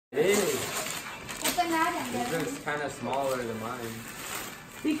Hey. This looks kind of smaller than mine.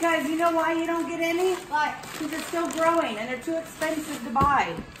 Because you know why you don't get any? Why? Because they're still growing and they're too expensive to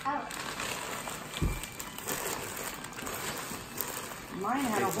buy. Oh. Mine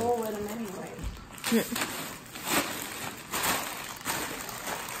had a hole in them anyway.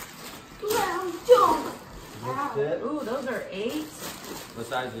 Ooh, those are 8. What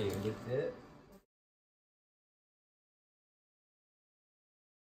size are you? Get it?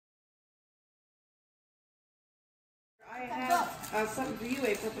 I have something for you,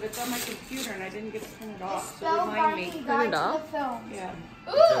 April, but it's on my computer and I didn't get to turn it off. So Spell remind me. Barney Turn it Guide to off? the Film. Yeah.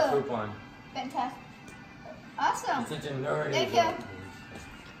 It's a Ooh! coupon. Fantastic. Awesome. It's such a nerd. Thank you.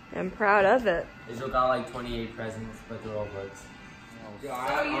 I'm proud of it. Israel got like 28 presents, but they're all books.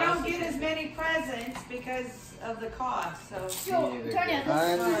 So you don't get as many presents because of the cost. So Joe, turn it.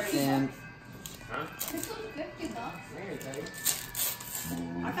 I understand. Huh? This one's $50. Here, Teddy.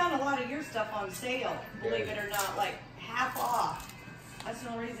 I found a lot of your stuff on sale, believe it or not, like half off. That's the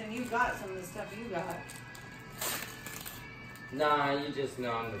only reason you got some of the stuff you got. Nah, you just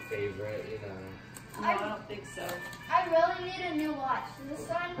know I'm the favorite, you know. No, I don't think so. I really need a new watch. This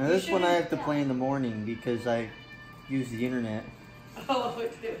one? Now this one I have to play in the morning because I use the internet. Oh,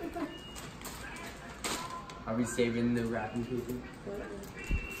 it's good. Are we saving the wrapping paper?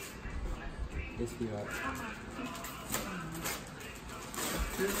 Yes, we are.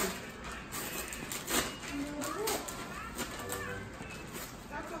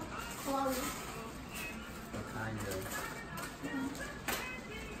 What kind of?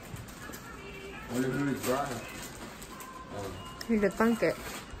 I wonder who's brought it. Oh. You could thunk it.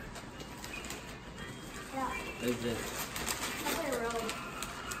 Yeah. What is this? Probably a robe.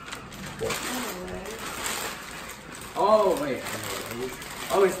 Oh wait.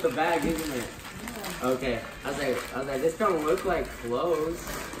 Oh, it's the bag, isn't it? Yeah. Okay. I was like, this don't look like clothes.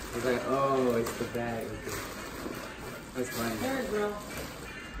 I was like, oh, it's the bag. Okay. That's fine. There, girl.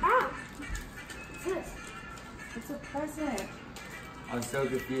 Ah! What's this? It's a present. I was so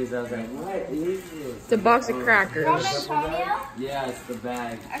confused. I was like, what is this? It's a box of crackers. From Antonio? Yeah, it's the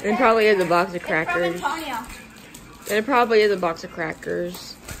bag. It probably is a box of It's crackers. from Antonio. It probably is a box of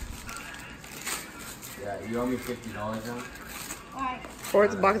crackers. Yeah, you owe me $50 now? Alright. Or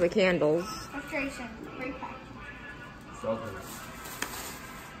it's a box of candles. Frustration. Free pack. It's open.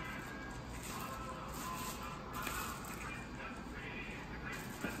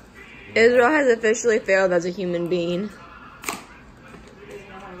 Israel has officially failed as a human being.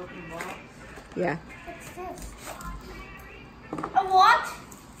 Yeah. What's this? A what?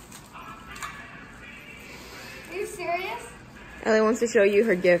 Are you serious? Ellie wants to show you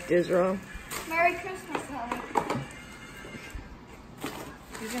her gift, Israel. Merry Christmas, Ellie.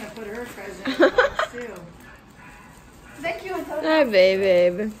 She's gonna put her present in the box too. Thank you, Antonio. Hi,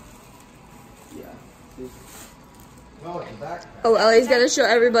 babe. Yeah. Oh, it's a backpack. Oh, Ellie's gonna show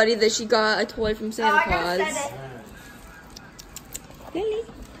everybody that she got a toy from Santa I never Claus. said it. Lily,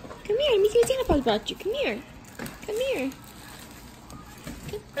 come here. Let me see what Santa Claus brought you. Come here. Come here.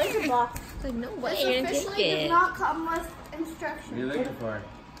 There's a box. Like, no way, This you're gonna officially take does it. not come with What are you instructions. looking for?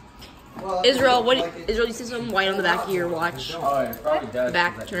 Well, Israel, what? like Israel, you see something white on the back of your watch? Oh, it probably does.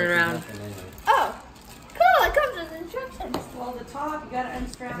 Back, 'cause turn there's around. nothing in it. Oh, cool. It comes with instructions. Well, the top, you gotta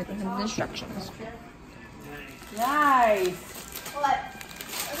unstrap Everything the has top. instructions. Nice. What?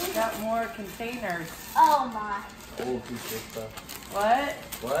 Got more containers. Oh my. Old piece of stuff. What?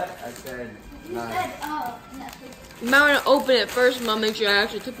 What? I said, You nice. said, oh, Netflix. You might want to open it first, Mom. Make sure I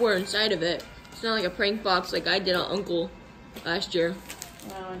actually took what's inside of it. It's not like a prank box like I did on Uncle last year.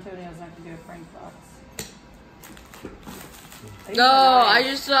 No, Antonio's not gonna do a prank box. No, I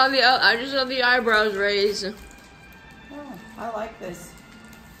just saw the eyebrows raise. Oh, I like this.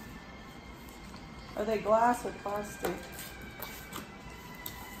 Are they glass or plastic?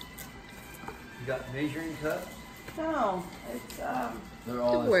 You got measuring cups? No, it's They're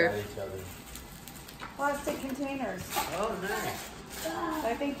all Where? inside each other. plastic containers. Oh, nice.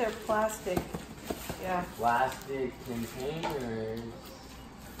 I think they're plastic. Yeah. Plastic containers.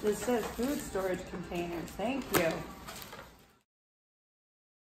 This says food storage containers. Thank you.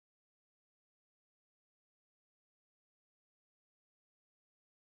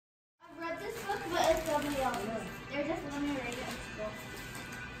 I've read this book, but it's somebody else's. They're just letting me read it in school.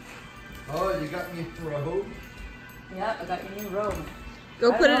 Oh, you got me a robe? Yep, I got your new robe.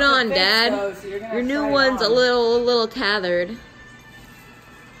 Go I put don't it know if on, fits, Dad. though, so you're gonna Your have to new try it one's a on. little tathered.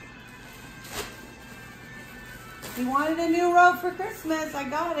 You wanted a new robe for Christmas. I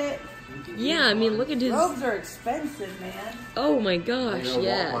got it. Yeah, I mean, look at his. Robes are expensive, man. Oh my gosh, They go to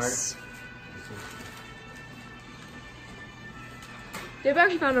yes. They've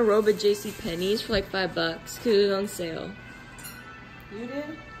actually found a robe at JCPenney's for like $5 because it was on sale. You did?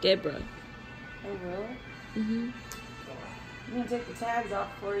 Deborah. Oh, really? Mm-hmm. I'm gonna take the tags off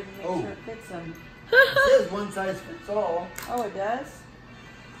for you to make sure it fits them. It says one size fits all. Oh, it does?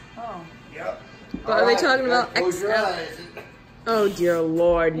 Oh. Yep. But are they talking about Close your XL? eyes. Oh dear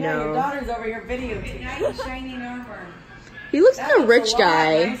Lord, Yeah, your no. daughter's over here videotaping. Nice shining armor. He looks like a That rich looks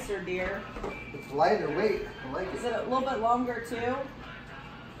guy. lot nicer, dear. It's lighter weight. I like Is it. it a little bit longer too?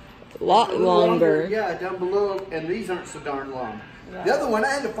 A lot A little longer. Yeah, down below, and these aren't so darn long. Yeah. The other one,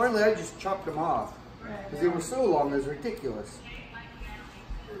 I just chopped them off. Right, Because they were so long, it was ridiculous.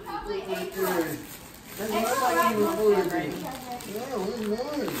 Probably That's eight. like you were handwriting. Yeah, it was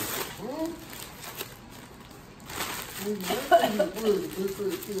nice. Huh? It was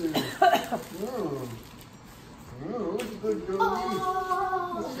Oh, that's a good doggy.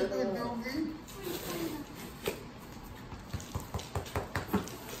 Oh. Is that a good doggy?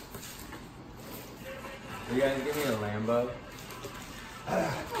 You guys give me a Lambo?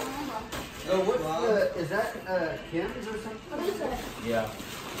 So what's the, is that Kim's or something? What is it? Yeah.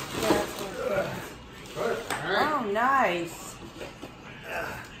 Oh, nice.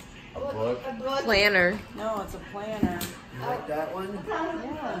 A book? A book. Planner. No, it's a planner. You like that one?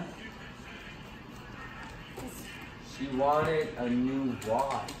 Yeah. She wanted a new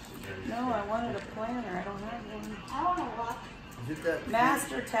watch. No, I wanted a planner. I don't have one. I want to watch. Is it that?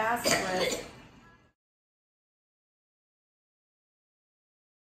 Master task list.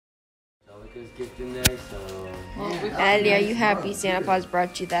 Celica's gift in there, so. Addie, are you happy Santa Claus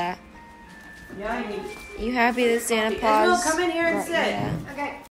brought you that? Yeah, I need. You happy that Santa Ismael, Claus come in here and brought you sit. that? Okay.